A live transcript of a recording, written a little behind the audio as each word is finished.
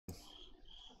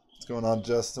What's going on,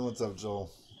 Justin? What's up,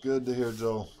 Joel? Good to hear,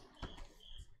 Joel.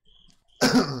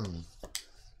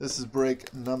 This is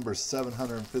break number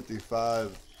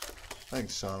 755.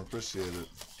 Thanks, Sean. Appreciate it.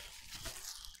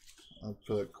 I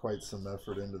put quite some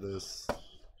effort into this.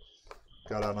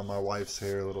 Got out on my wife's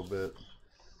hair a little bit.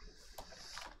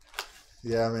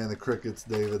 Yeah, man, the crickets,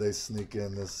 David, they sneak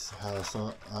in this house.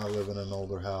 I live in an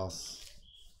older house.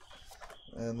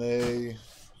 And they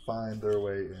find their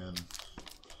way in.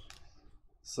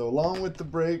 So along with the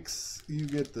breaks, you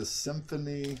get the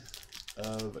Symphony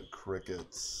of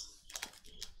Crickets.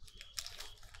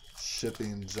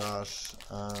 Shipping, Josh.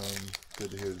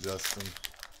 Good to hear, Justin.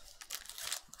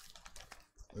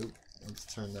 Oop, let's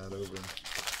turn that over.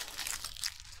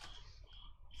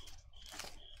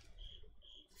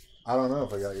 I don't know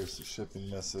if I got your shipping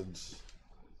message.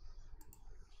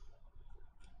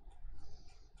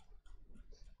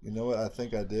 You know what? I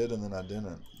think I did, and then I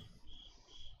didn't.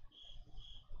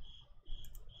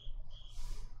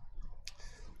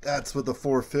 That's what the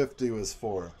 450 was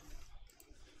for.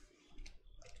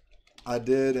 I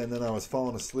did, and then I was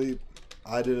falling asleep.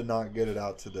 I did not get it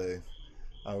out today.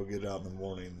 I will get it out in the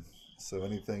morning. So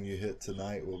anything you hit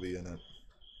tonight will be in it.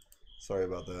 Sorry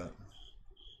about that.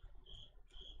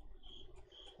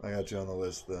 I got you on the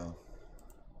list, though.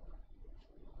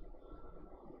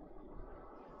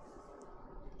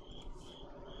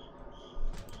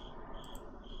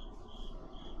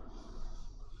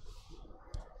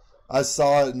 I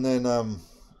saw it, and then I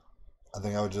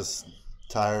think I was just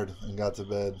tired and got to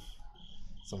bed.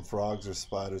 Some frogs or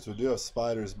spiders. We do have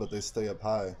spiders, but they stay up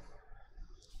high.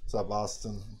 What's up,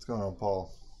 Austin? What's going on,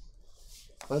 Paul?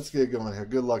 Let's get going here.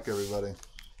 Good luck, everybody.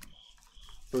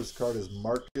 First card is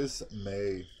Marcus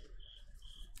May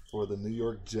for the New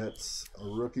York Jets. A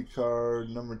rookie card,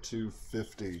 number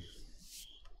 250.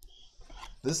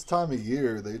 This time of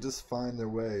year, they just find their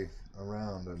way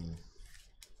around and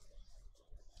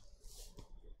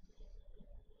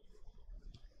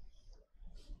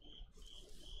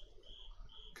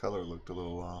color looked a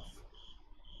little off.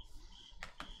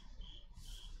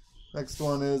 Next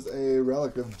one is a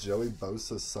relic of Joey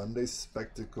Bosa, Sunday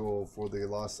Spectacle for the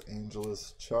Los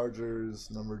Angeles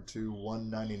Chargers, number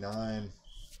 2/199.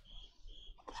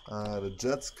 The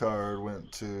Jets card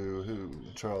went to who?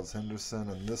 Charles Henderson,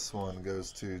 and this one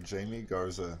goes to Jamie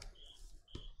Garza.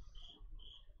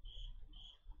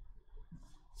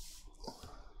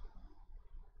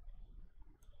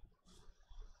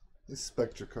 These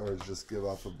Spectra cards just give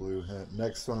off a blue hint.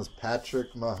 Next one is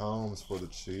Patrick Mahomes for the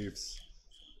Chiefs.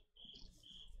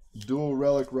 Dual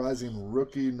Relic Rising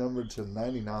Rookie, numbered to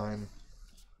 99.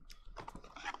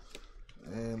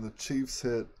 And the Chiefs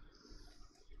hit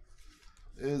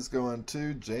is going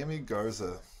to Jamie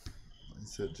Garza.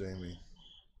 Let's hit Jamie.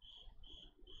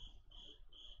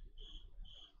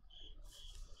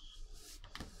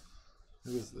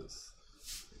 Who is this?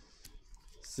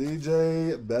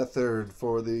 CJ Beathard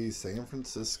for the San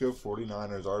Francisco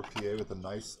 49ers. RPA with a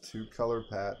nice two-color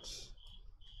patch.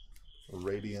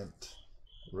 Radiant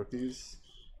Rookies.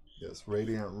 Yes,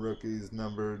 Radiant Rookies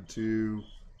numbered to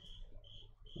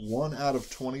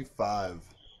 1/25.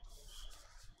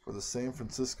 For the San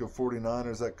Francisco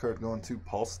 49ers, that card going to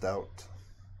Paul Stout.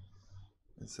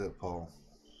 That's it, Paul.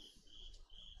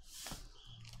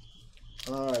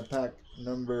 Alright, pack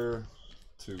number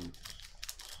 2.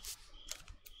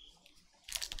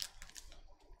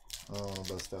 Oh, I'll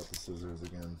bust out the scissors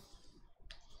again.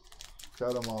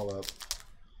 Cut them all up.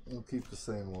 We'll keep the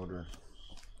same order.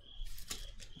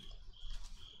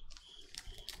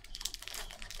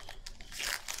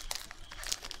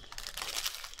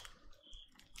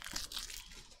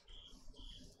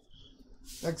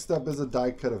 Next up is a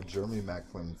die cut of Jeremy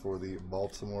Maclin for the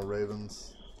Baltimore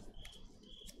Ravens.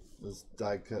 This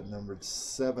die cut numbered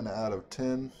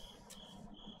 7/10.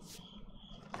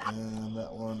 And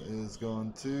that one is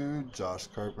going to Josh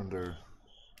Carpenter.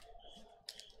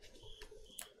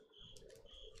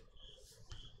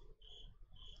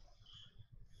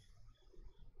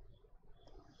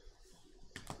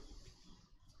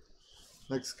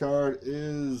 Next card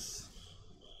is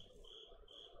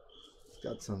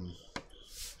got some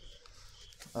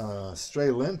stray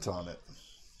lint on it.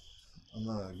 I'm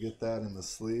going to get that in the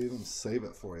sleeve and save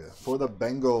it for you. For the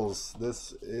Bengals,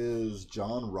 this is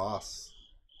John Ross.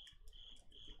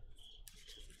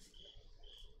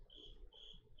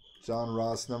 John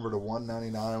Ross, number to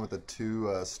 199 with the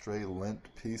 2 stray lint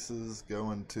pieces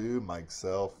going to Mike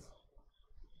Self.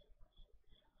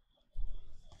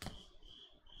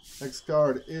 Next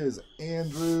card is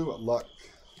Andrew Luck,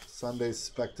 Sunday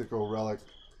Spectacle Relic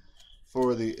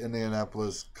for the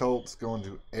Indianapolis Colts, going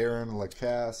to Aaron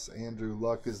Lacasse. Andrew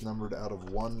Luck is numbered out of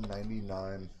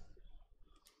 199.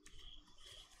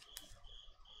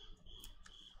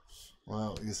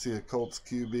 Well, you see a Colts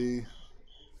QB,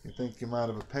 you think you might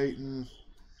have a Peyton.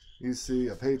 You see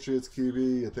a Patriots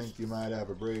QB, you think you might have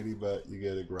a Brady, but you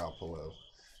get a Garoppolo.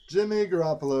 Jimmy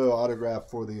Garoppolo autograph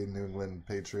for the New England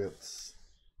Patriots.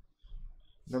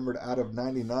 Numbered out of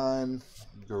 99.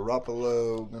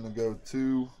 Garoppolo going to go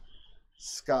to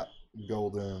Scott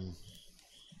Golden.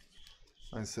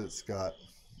 Nice hit, Scott.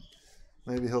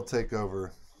 Maybe he'll take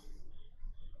over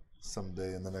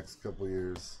someday in the next couple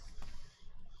years.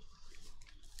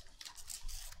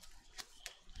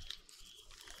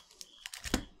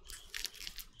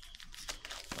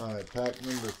 All right, pack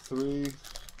number 3.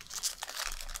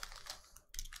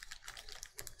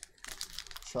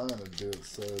 Trying to do it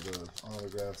so the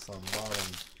autographs on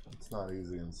bottom, it's not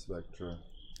easy in Spectra.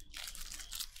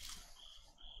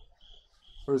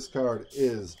 First card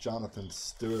is Jonathan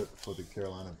Stewart for the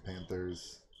Carolina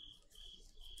Panthers.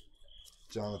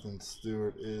 Jonathan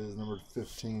Stewart is numbered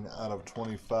 15 out of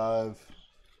 25,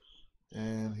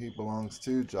 and he belongs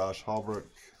to Josh Hallbrook.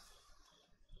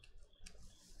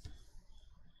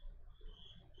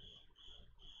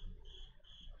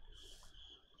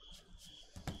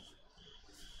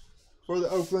 For the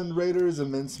Oakland Raiders,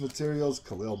 immense materials,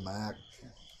 Khalil Mack.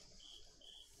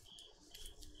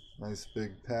 Nice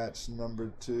big patch,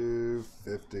 number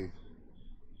 250.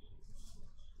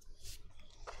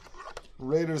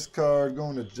 Raiders card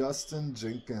going to Justin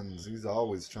Jenkins. He's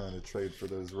always trying to trade for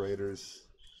those Raiders.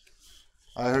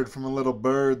 I heard from a little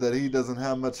bird that he doesn't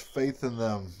have much faith in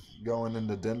them going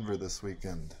into Denver this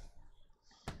weekend.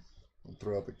 I'll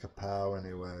throw up a kapow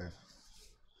anyway.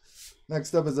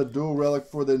 Next up is a dual relic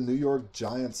for the New York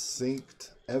Giants synced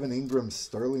Evan Ingram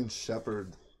Sterling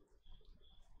Shepard.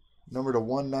 Number to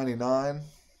 199.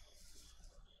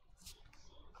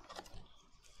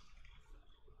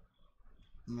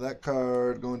 That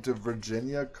card going to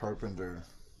Virginia Carpenter.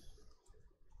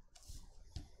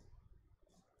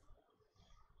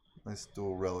 Nice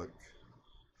dual relic.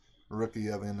 Rookie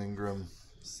Evan Ingram,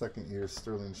 second year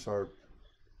Sterling Sharp.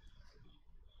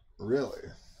 Really?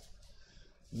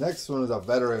 Next one is a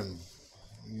veteran.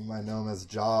 You might know him as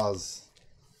Jaws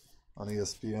on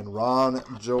ESPN. Ron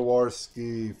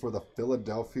Jaworski for the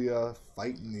Philadelphia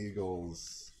Fighting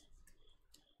Eagles.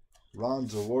 Ron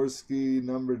Jaworski,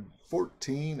 numbered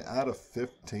 14 out of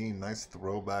 15. Nice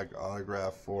throwback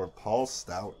autograph for Paul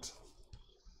Stout.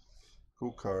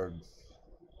 Cool card.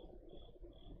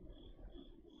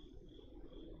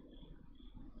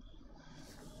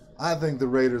 I think the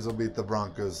Raiders will beat the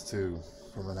Broncos too,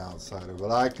 from an outsider,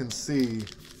 but I can see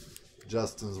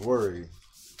Justin's worry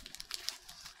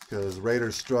because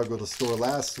Raiders struggled to score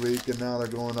last week, and now they're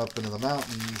going up into the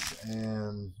mountains,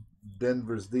 and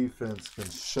Denver's defense can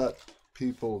shut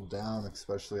people down,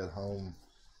 especially at home.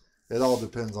 It all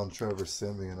depends on Trevor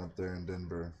Siemian up there in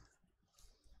Denver.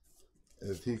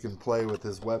 If he can play with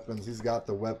his weapons, he's got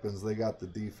the weapons, they got the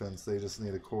defense, they just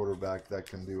need a quarterback that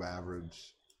can do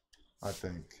average, I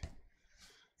think.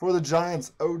 For the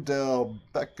Giants, Odell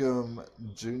Beckham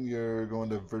Jr. going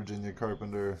to Virginia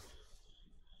Carpenter.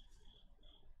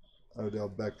 Odell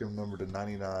Beckham, number to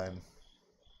 99.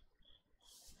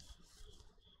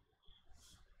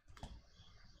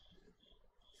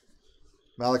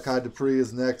 Malachi Dupree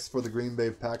is next for the Green Bay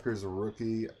Packers,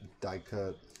 rookie die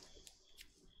cut.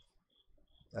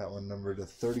 That one numbered to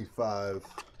 35.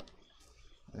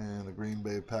 And the Green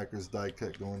Bay Packers die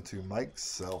cut going to Mike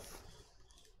Self.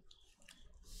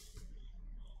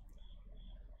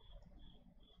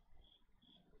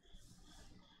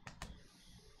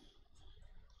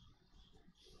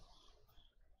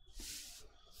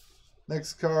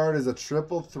 Next card is a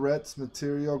triple threats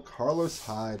material, Carlos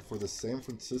Hyde for the San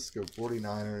Francisco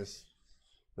 49ers.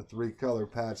 The 3-color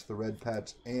patch, the red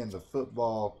patch, and the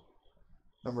football.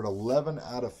 Numbered 11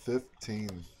 out of 15.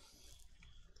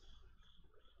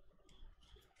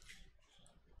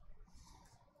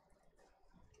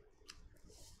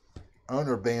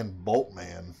 Owner banned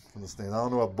Boltman from the stand. I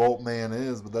don't know what Boltman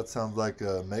is, but that sounds like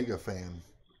a mega fan.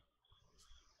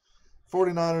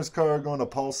 49ers card going to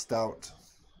Paul Stout.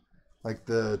 Like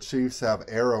the Chiefs have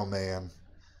Arrow Man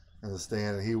in the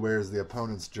stand, and he wears the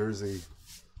opponent's jersey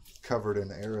covered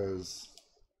in arrows.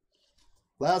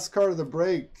 Last card of the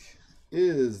break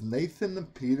is Nathan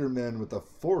Peterman with a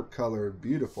 4-color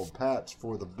beautiful patch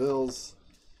for the Bills.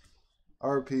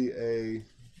 RPA,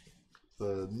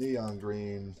 the neon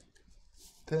green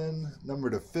pin, number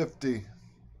to 50.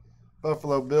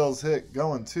 Buffalo Bills hit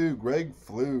going to Greg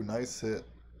Flew. Nice hit.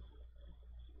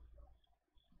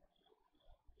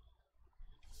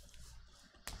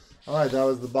 All right, that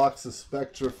was the box of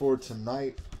Spectra for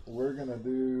tonight. We're going to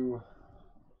do,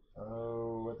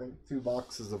 I think 2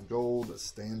 boxes of gold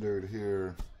standard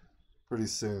here pretty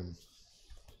soon.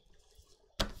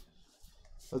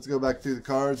 Let's go back through the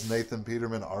cards. Nathan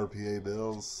Peterman, RPA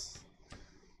Bills.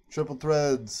 Triple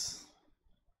Threads.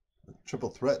 Triple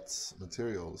Threats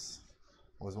Materials.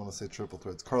 Always want to say Triple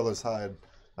Threads. Carlos Hyde,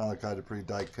 Malachi Dupree,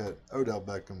 die cut. Odell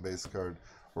Beckham, base card.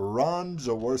 Ron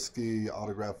Jaworski,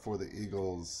 autograph for the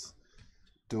Eagles.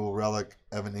 Dual relic.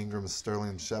 Evan Ingram,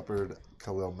 Sterling Shepard,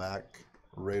 Khalil Mack,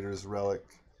 Raiders relic.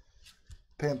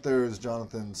 Panthers,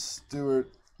 Jonathan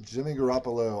Stewart, Jimmy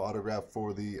Garoppolo, autograph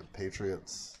for the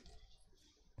Patriots.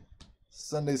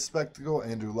 Sunday Spectacle,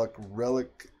 Andrew Luck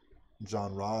relic.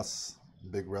 John Ross,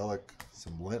 big relic,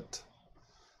 some lint.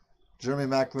 Jeremy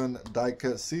Maclin, die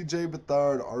cut. CJ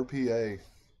Beathard, RPA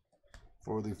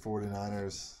for the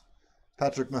 49ers.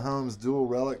 Patrick Mahomes, dual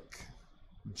relic.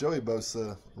 Joey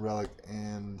Bosa, relic,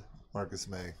 and Marcus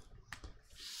May.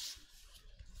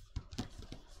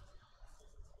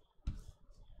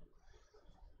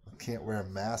 I can't wear a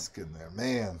mask in there,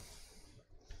 man.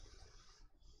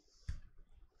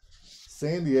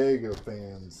 San Diego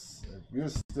fans, if you're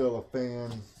still a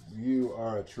fan, you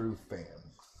are a true fan.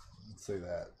 Let's say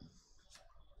that.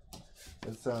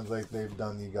 It sounds like they've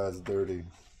done you guys dirty.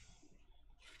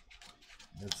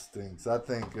 It stinks. I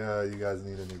think you guys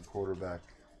need a new quarterback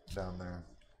down there.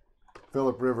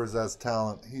 Phillip Rivers has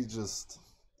talent. He just,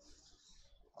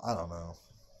 I don't know.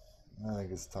 I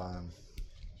think it's time.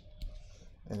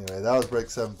 Anyway, that was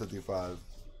break 755.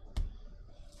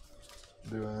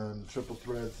 Doing triple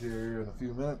threads here in a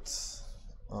few minutes.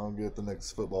 I'll get the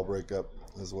next football break up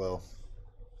as well.